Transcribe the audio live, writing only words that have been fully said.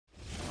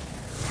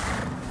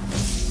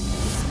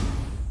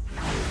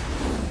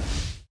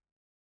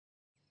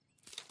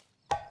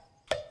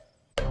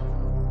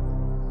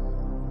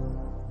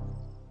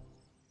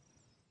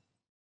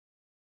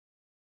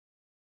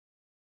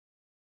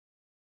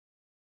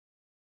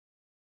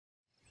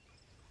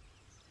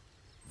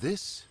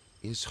This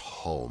is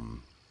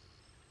home.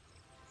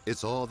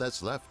 It's all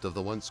that's left of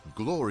the once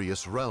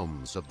glorious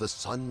realms of the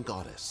Sun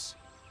Goddess.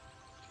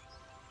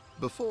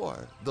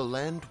 Before, the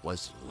land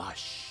was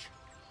lush.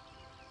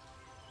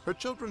 Her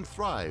children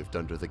thrived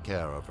under the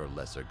care of her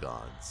lesser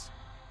gods.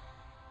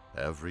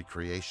 Every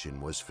creation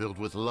was filled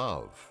with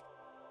love.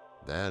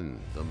 Then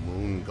the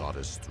Moon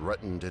Goddess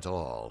threatened it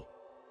all.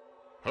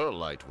 Her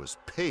light was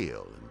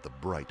pale in the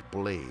bright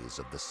blaze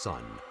of the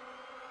sun,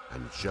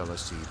 and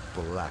jealousy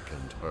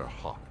blackened her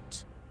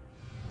heart.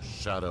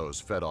 Shadows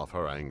fed off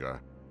her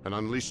anger and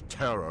unleashed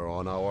terror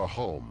on our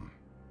home.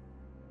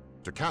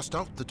 To cast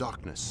out the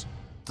darkness,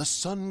 the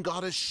Sun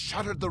Goddess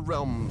shattered the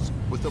realms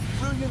with a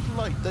brilliant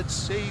light that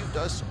saved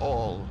us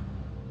all.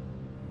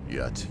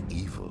 Yet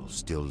evil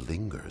still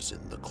lingers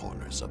in the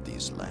corners of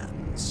these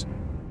lands,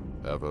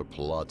 ever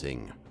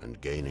plotting and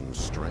gaining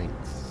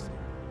strength.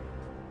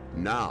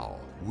 Now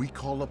we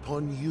call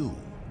upon you.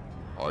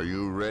 Are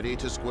you ready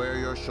to square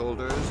your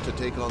shoulders to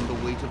take on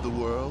the weight of the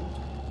world?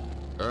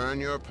 Earn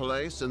your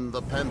place in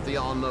the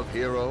pantheon of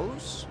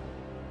heroes?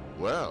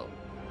 Well,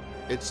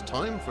 it's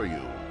time for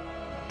you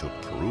to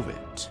prove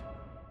it.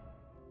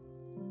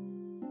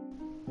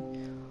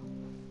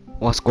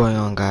 What's going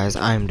on, guys?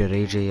 I'm the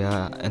Raja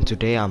here, and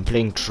today I'm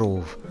playing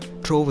Trove.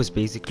 Trove is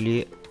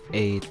basically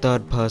a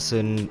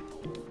third-person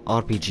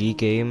RPG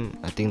game.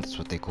 I think that's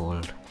what they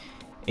called.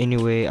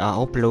 Anyway, I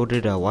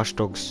uploaded a Watch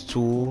Dogs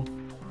 2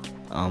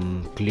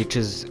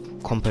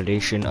 glitches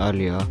compilation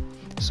earlier,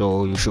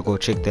 so you should go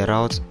check that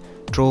out.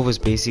 Trove is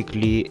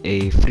basically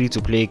a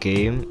free-to-play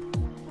game,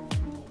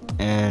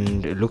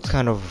 and it looks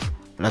kind of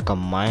like a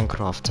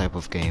Minecraft type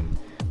of game,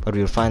 but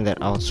we'll find that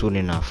out soon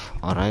enough.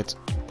 Alright,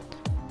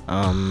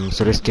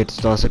 so let's get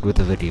started with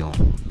the video.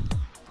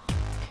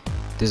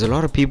 There's a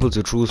lot of people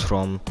to choose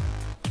from.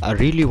 I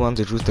really want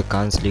to choose the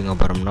gunslinger,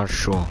 but I'm not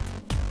sure.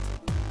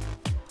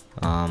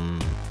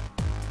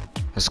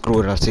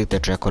 Screw it, I'll take the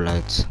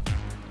Dracolites.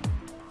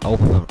 I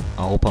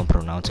hope I'm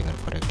pronouncing it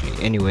correctly.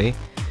 Anyway,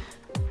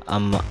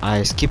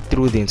 I skipped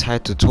through the entire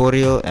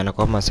tutorial and I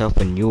got myself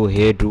a new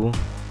hairdo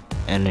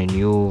and a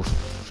new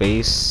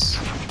face.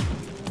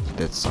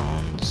 That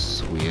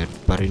sounds weird,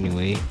 but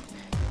anyway,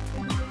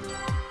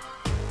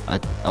 I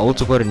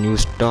also got a new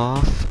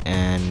staff,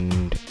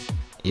 and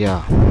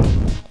yeah.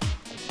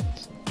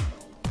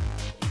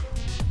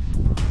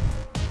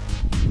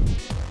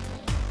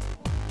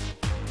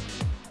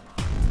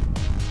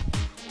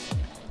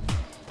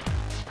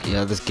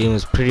 Yeah, this game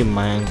is pretty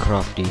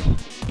Minecrafty.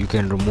 You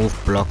can remove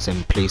blocks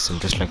and place them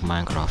just like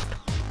Minecraft.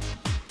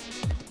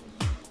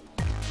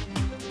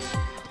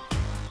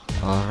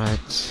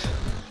 Alright,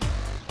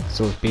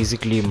 so it's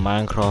basically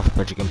Minecraft,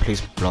 but you can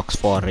place blocks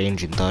for a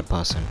range in third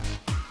person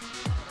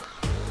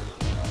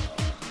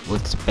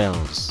with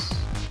spells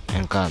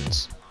and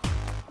guns.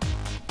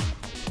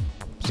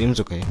 Seems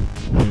okay.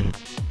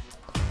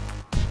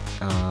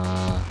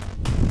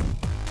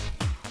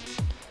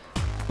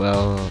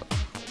 Well,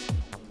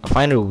 I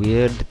find it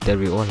weird that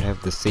we all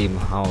have the same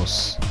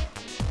house,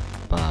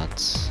 but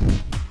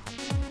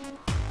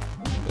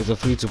it's a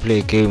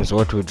free-to-play game, so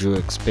what would you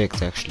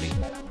expect actually?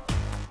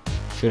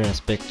 Shouldn't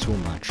expect too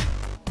much.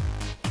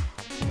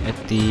 At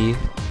the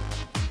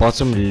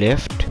bottom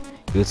left,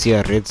 you'll see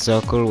a red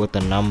circle with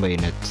a number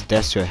in it.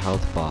 That's your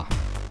health bar,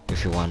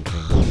 if you're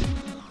wondering.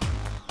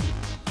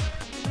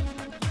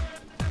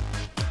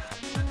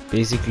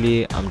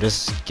 Basically, I'm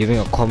just giving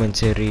a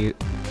commentary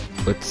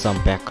with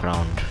some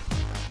background,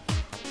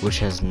 which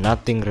has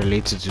nothing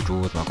related to do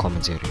with my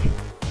commentary.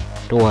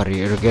 Don't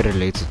worry, it'll get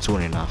related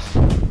soon enough.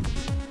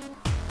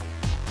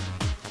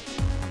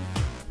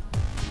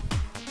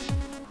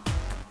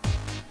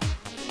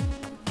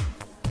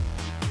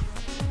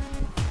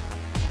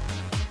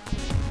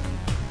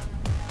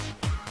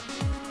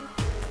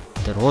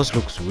 That horse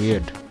looks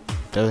weird.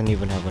 It doesn't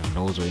even have a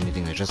nose or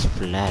anything, it's just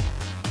flat.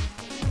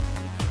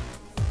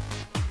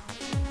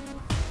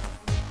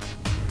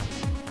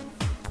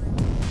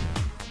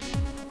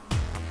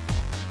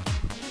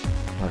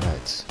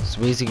 Alright,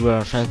 so basically what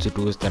I'm trying to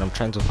do is that I'm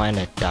trying to find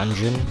a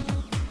dungeon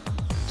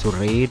to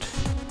raid.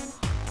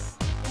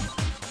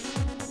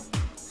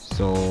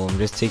 So I'm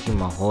just taking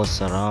my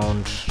horse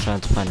around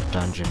trying to find a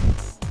dungeon.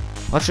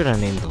 What should I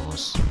name the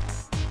horse?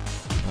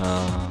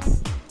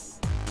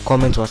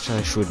 Comment what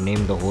I should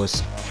name the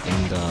horse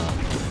in the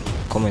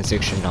comment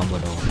section down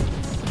below.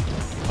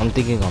 I'm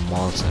thinking of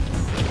Malton.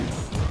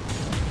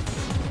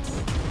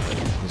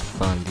 Let's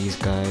find these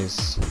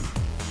guys.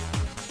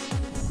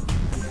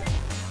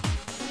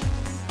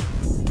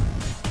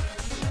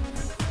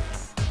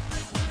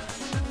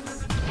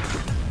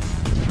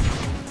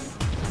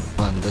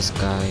 Find this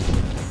guy.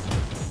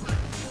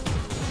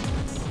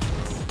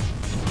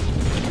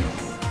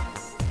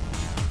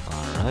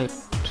 Alright.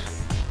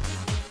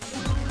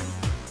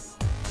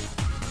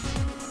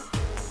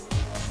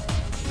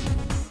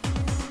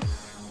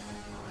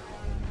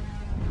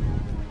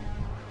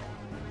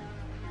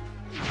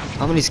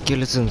 How many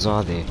skeletons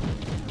are there?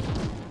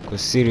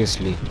 Because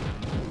seriously,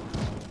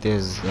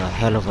 there's a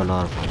hell of a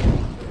lot of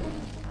them.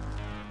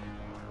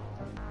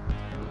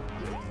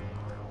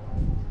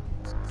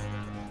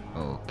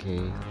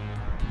 Okay.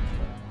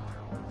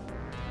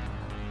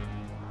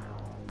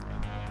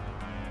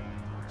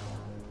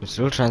 I'm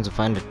still trying to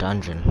find a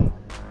dungeon.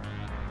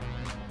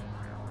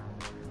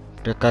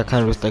 That guy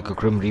kind of looks like a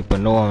Grim Reaper.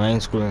 No, I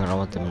ain't screwing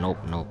around with him. Nope,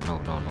 nope,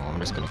 nope, no, no. I'm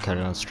just gonna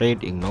carry on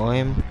straight, ignore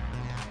him.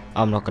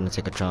 I'm not gonna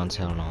take a chance,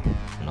 hell no.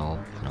 Nope,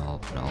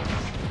 nope, nope.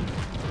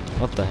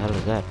 What the hell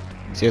is that?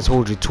 See, I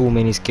told you, too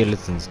many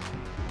skeletons.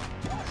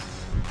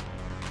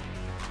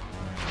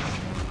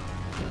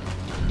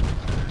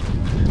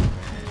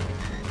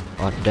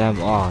 Oh damn,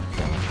 oh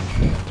damn.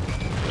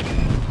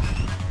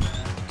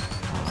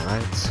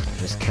 Alright,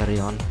 just carry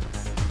on.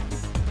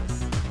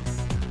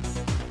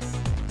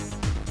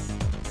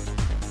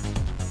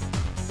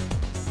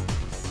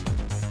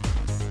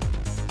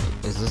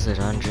 Is this a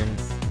dungeon?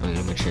 Wait,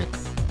 let me check.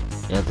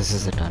 Yeah, this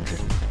is a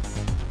dungeon.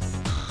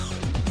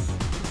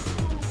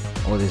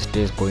 Oh, this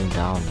stairs going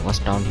down. What's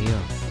down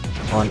here?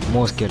 Oh,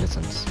 more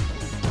skeletons.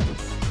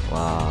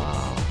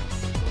 Wow.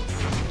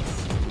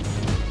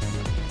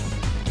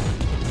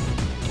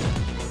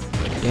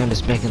 Damn, they're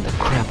smacking the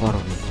crap out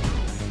of me.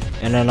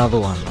 And another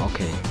one.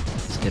 Okay,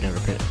 it's getting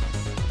repaired.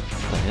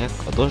 What the heck?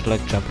 Are those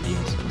like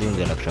trampolines? I think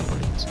they're like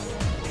trampolines.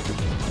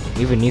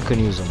 Even you can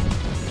use them.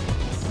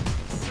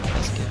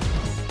 That's good.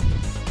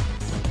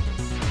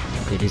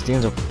 Okay, these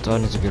things are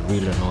starting to get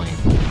really annoying.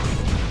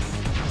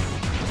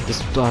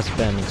 Just start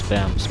spamming,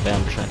 spam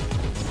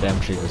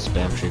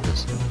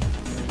triggers.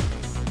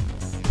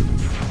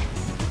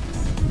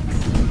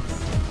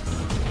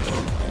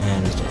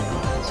 And it's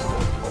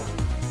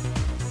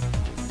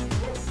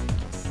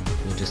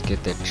just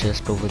get that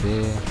chest over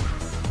there.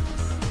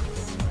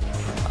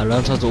 I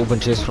learned how to open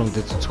chests from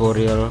the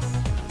tutorial.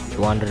 If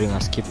you're wondering, I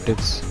skipped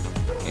it.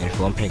 And if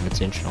you weren't paying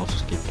attention, I also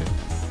skipped it.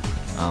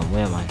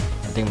 Where am I?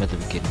 I think I'm at the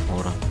beginning.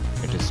 Hold on.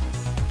 It is.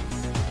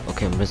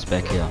 Okay, I'm just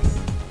back here.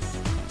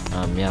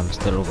 Yeah, I'm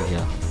still over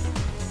here.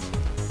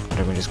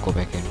 Let me just go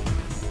back in.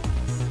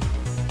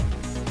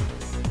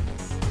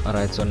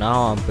 Alright, so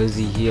now I'm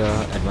busy here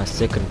at my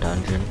second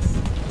dungeon.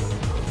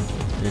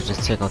 Let's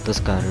just check out this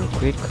guy real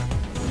quick.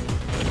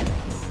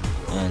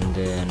 And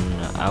then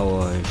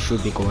I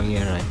should be going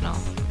in right now.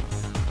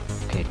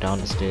 Okay, down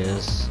the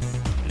stairs.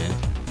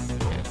 Left.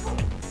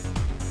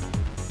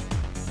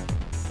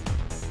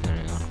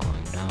 Carry on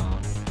going down.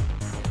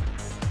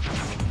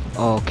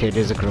 Oh, okay,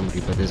 there's a Grim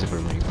Reaper.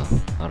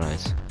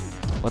 Alright.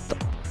 What the?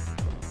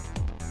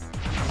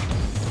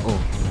 Oh,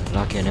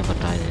 lucky I never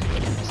died there.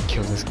 Let's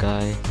kill this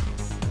guy.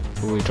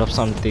 Oh, he dropped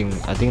something.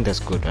 I think that's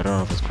good. I don't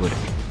know if it's good.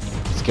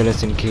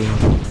 Skeleton King.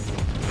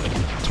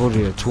 I told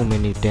you there are too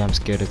many damn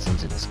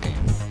skeletons in this game.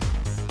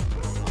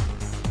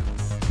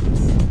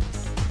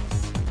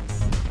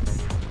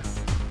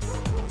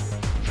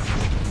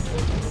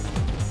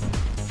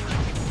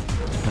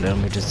 And let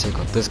me just take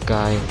out this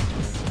guy.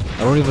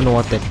 I don't even know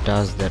what that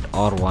does, that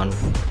R1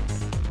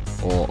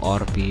 or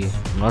RP.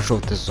 I'm not sure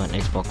if this is on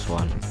Xbox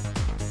One.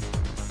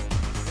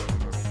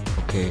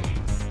 Okay,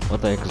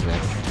 what the heck is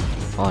that?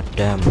 Oh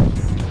damn.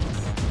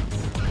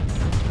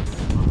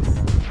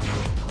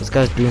 This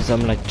guy's doing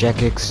something like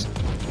Jack X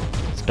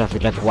stuff.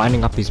 He's like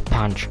winding up his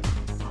punch.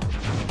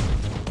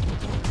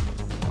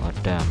 Oh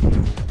damn.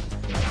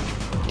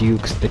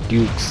 The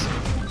Dukes.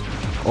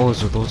 Oh,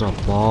 so those are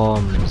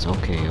bombs.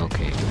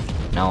 Okay.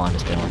 Now I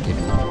understand what they do.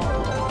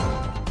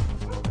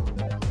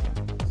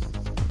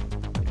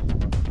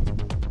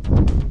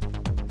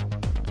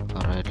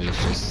 Alright,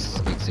 let's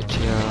just exit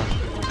here.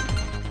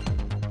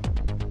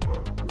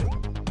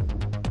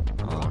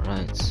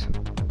 Alright,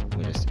 let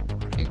me just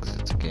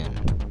exit again.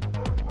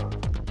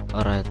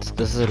 Alright,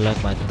 this is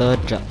like my third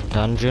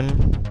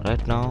dungeon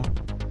right now.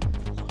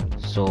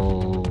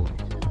 So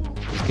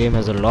this game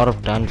has a lot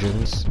of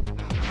dungeons.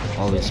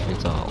 Obviously,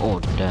 oh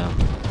damn,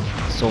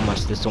 there's so much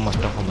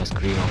stuff on my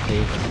screen.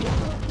 Okay,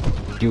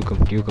 duke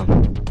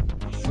him.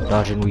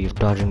 Dodge and weave.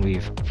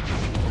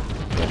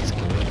 That's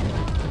good.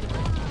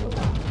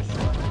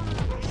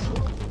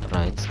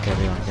 Right,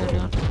 carry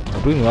on.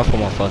 I'm doing well for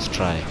my first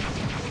try.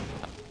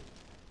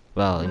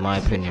 Well, in my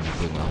opinion, I'm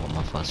doing well for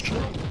my first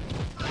try.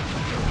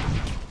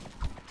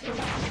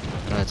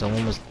 Right, so I'm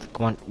almost.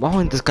 Come on, why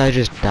won't this guy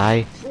just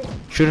die?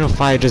 Shouldn't a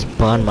fire just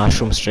burn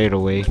mushrooms straight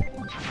away?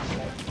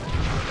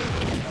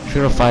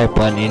 Shouldn't a fire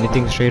burn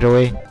anything straight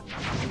away?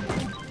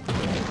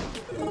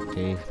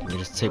 Okay, let me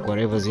just take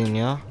whatever's in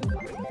here.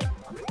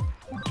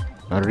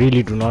 I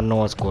really do not know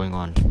what's going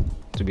on.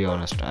 To be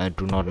honest, I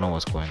do not know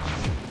what's going on.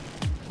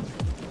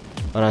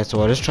 Alright,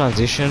 so I just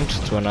transitioned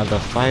to another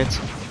fight.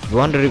 If you're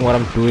wondering what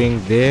I'm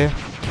doing there,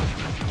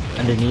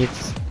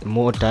 underneath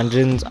more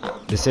dungeons,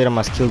 they said I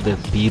must kill the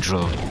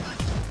BeeDrill.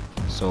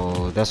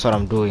 So that's what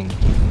I'm doing,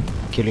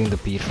 killing the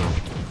BeeDrill.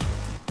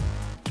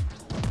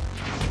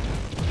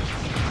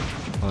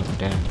 Oh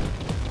damn.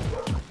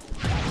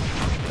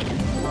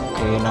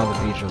 Okay, now the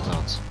BeeDrill's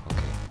out.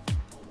 Okay.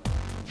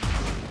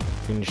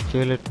 Finish,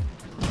 kill it.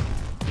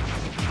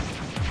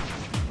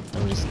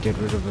 Let me just get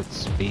rid of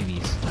its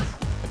babies.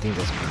 I think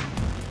that's good.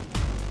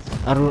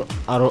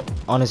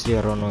 Honestly,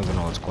 I don't even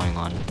know what's going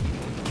on.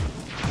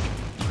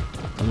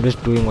 I'm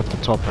just doing what the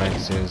top right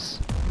says.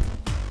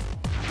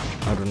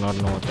 I do not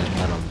know what the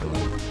hell I'm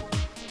doing.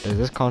 Does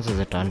this count as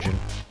a dungeon?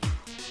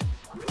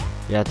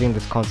 Yeah, I think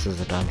this counts as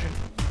a dungeon.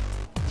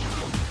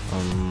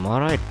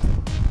 Alright.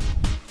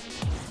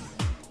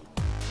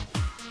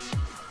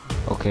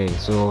 Okay,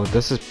 so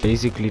this is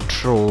basically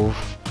Trove.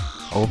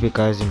 I hope you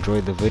guys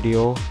enjoyed the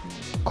video.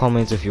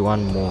 Comment if you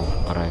want more.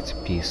 Alright,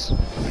 peace.